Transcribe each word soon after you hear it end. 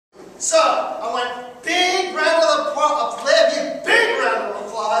So, I want big round of applause, big round of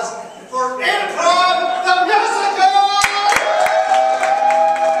applause for IMPROV the musical!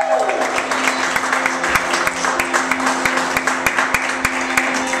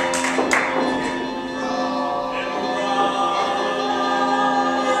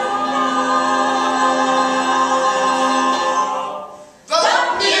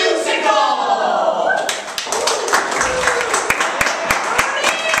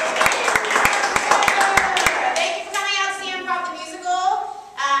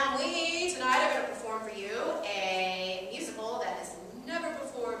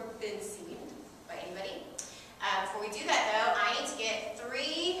 Before we do that, though, I need to get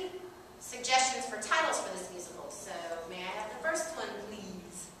 3 suggestions for titles for this musical. So, may I have the first one,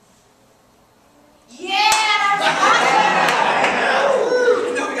 please? Yeah! That was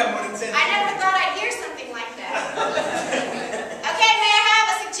awesome! No, we got more than 10. I never thought I'd hear something like that. Okay, may I have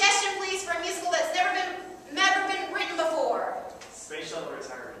a suggestion, please, for a musical that's never been written before? Space Shuttle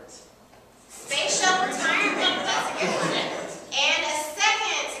Retirement. Space Shuttle Retirement. That's a good one. And a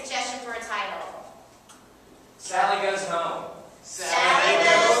second suggestion for a title. Sally Goes Home. Sally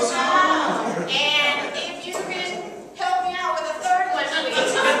Goes Home. And if you can help me out with a third one, please.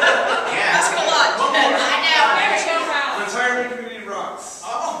 Yeah. Asking a lot. I know. Retirement Community Rocks.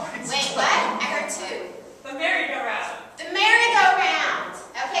 Oh, Wait, what? I heard 2. The merry-go-round. The merry-go-round.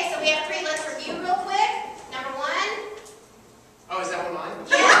 Okay, so we have 3. Let's review real quick. Number 1. oh, is that one mine?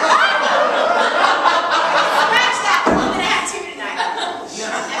 Scratch that one. I'm going to have 2 tonight.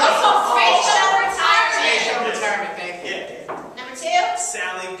 Space Shuttle Retirement. Space Shuttle Retirement, thank you. Number 2.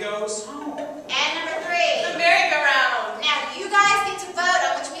 Sally Goes Home. And number 3. The merry-go-round. Now, you guys get to vote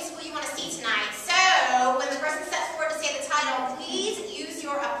on which musical you want to see tonight. So, when the person steps forward to say the title, please use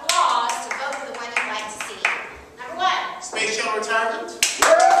your applause to vote for the one you'd like to see. Number 1. Space Shuttle Retirement.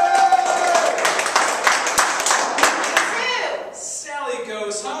 Number 2. Sally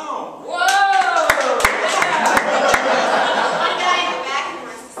Goes Home. Whoa! One guy in the back who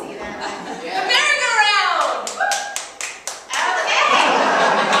wants to see that. The merry-go-round. Okay.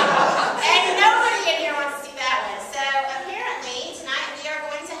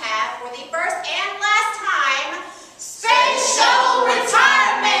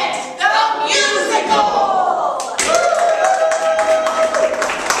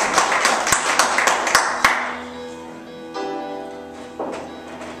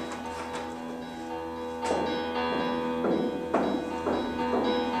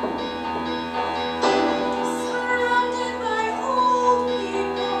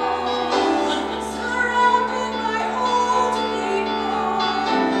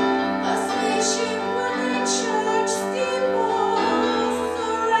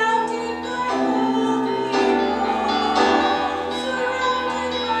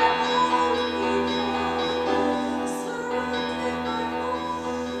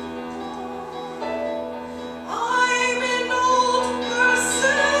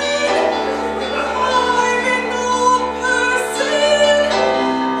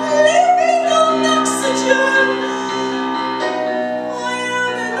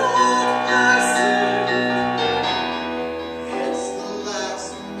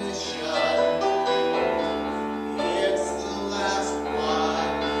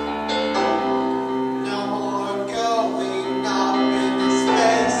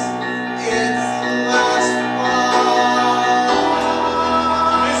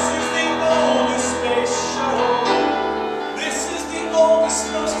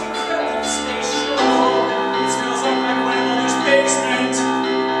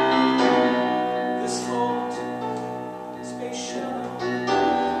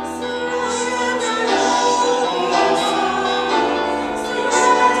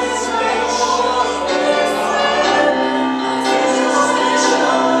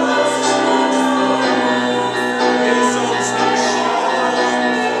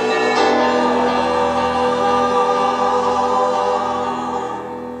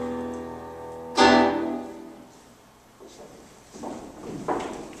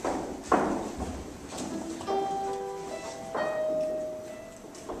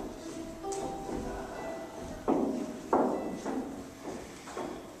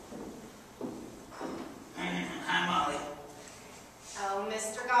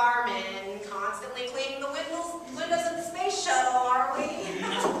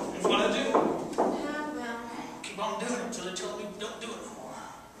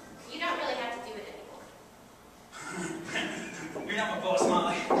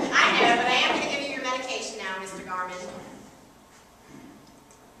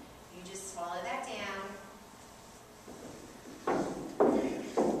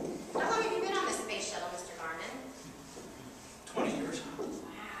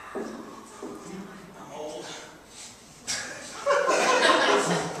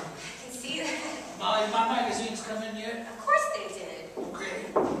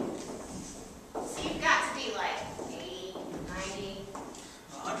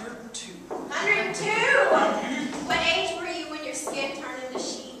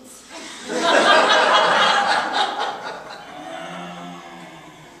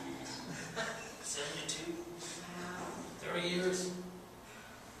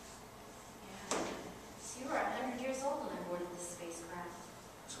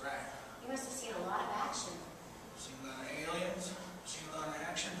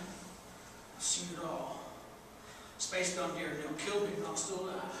 space down here and they'll kill me, but I'm still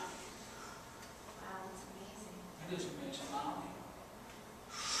alive. Wow, that's amazing. It is amazing, Molly.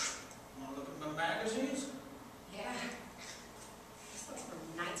 Want to look at my magazines? Yeah. This one's from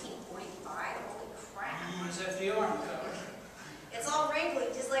 1945. Holy crap. Is that the arm cover? It's all wrinkly,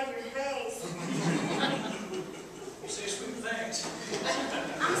 just like your face. You say sweet things.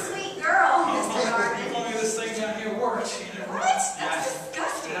 I'm a sweet girl, Mr. If Garvin. only this thing down here worked. You know? What? That's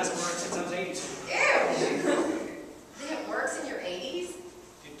disgusting. It hasn't worked since I was 82. Ew. Then it works in your 80s?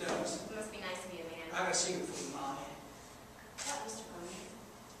 It does. It must be nice to be a man. I got a secret for you, Molly. What, Mr. Garvin?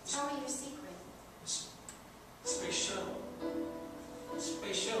 Tell me your secret. Space shuttle.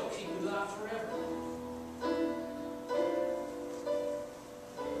 Space shuttle keep you alive forever.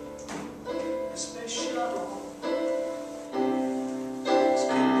 The space shuttle. It's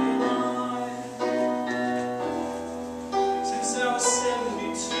kept me alive since I was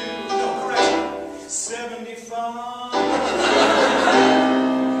 72. No, correction, 75.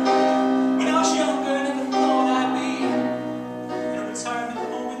 When I was younger, I never thought I'd be in a retirement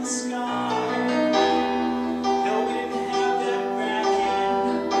home in the sky. Hell, we didn't have that back in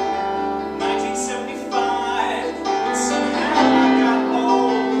 1975. But somehow I got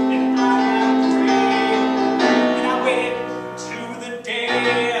old and I got gray, and I waited to the day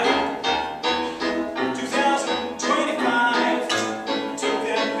 2025. Took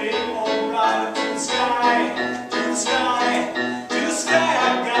that big old ride to the sky, to the sky, to the sky. I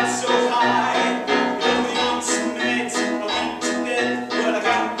got so high, early on some meds, I went to bed, but I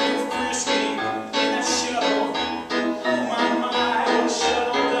got real frisky in that shuttle. Oh my, what a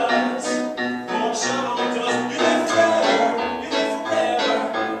shuttle does, what a shuttle does. You live forever, you live forever.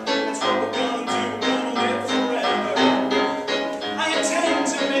 That's what we're gonna do, we're gonna live forever. I intend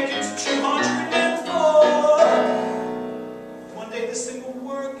to make it to 204. One day this thing will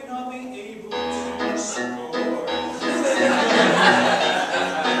work and I'll be able to score.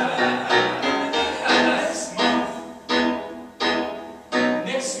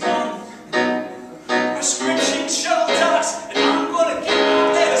 Next month, prescription shuttle docks, and I'm gonna get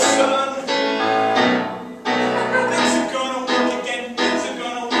my medicine. Things are gonna work again, things are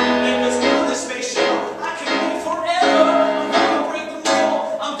gonna work again. Let's go to the space shuttle. I can live forever. I'm gonna break the mold.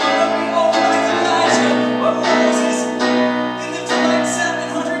 I'm gonna be old like Elijah or Moses. And live to like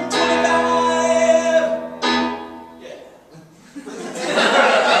 725. Yeah.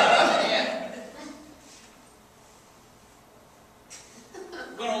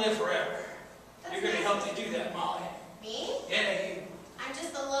 I'm gonna live forever. You're gonna help me do that, Molly. Me? Yeah, you. I'm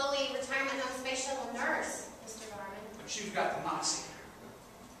just a lowly retirement home space shuttle nurse, Mr. Garvin. But you've got the moxie.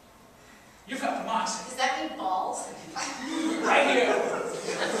 You've got the moxie. Does that mean balls? Right here.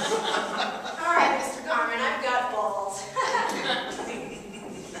 All right, Mr. Garvin, I've got balls.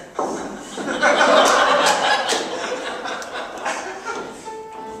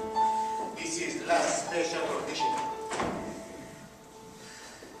 This is the last space shuttle mission.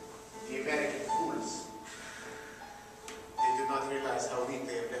 The American fools. They do not realize how weak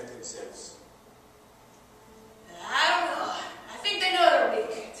they have left themselves. I don't know. I think they know they're weak.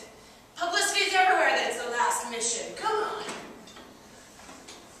 Publicity's everywhere that it's the last mission. Come on.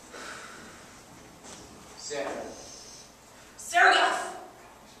 Sarah, Sergoff.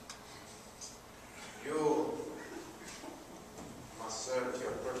 you must serve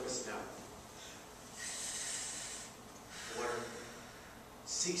your purpose now. For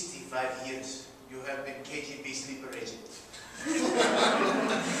 65 years, you have been KGB sleeper agent.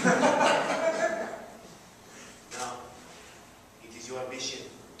 Now, it is your mission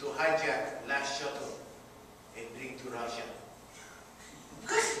to hijack last shuttle and bring to Russia.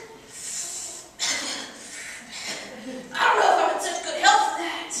 I don't know if I'm in such good health for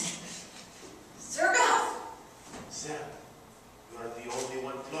that. Sergoff. Sam, you are the only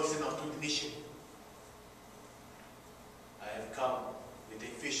one close enough to the mission. I have come with the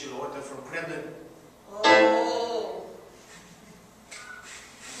official order from Kremlin. Oh.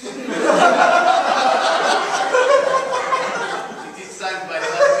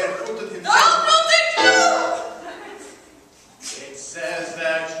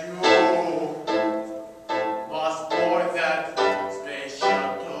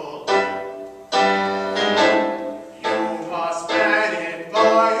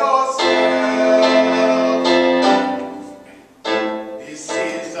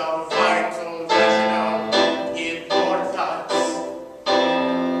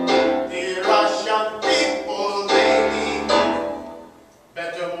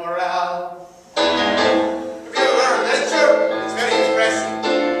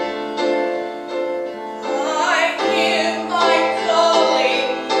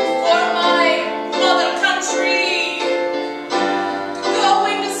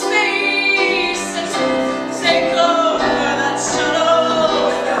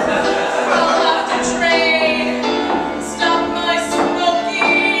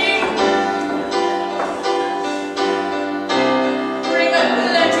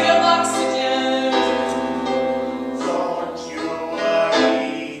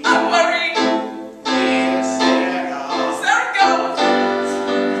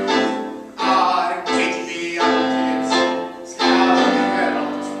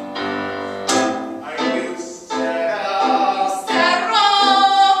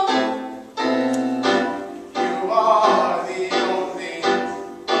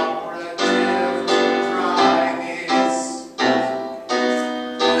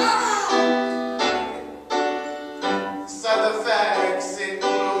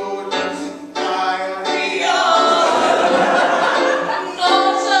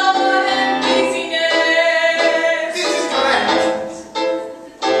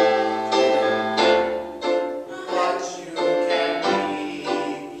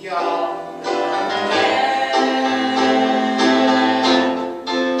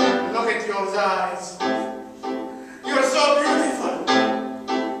 those eyes.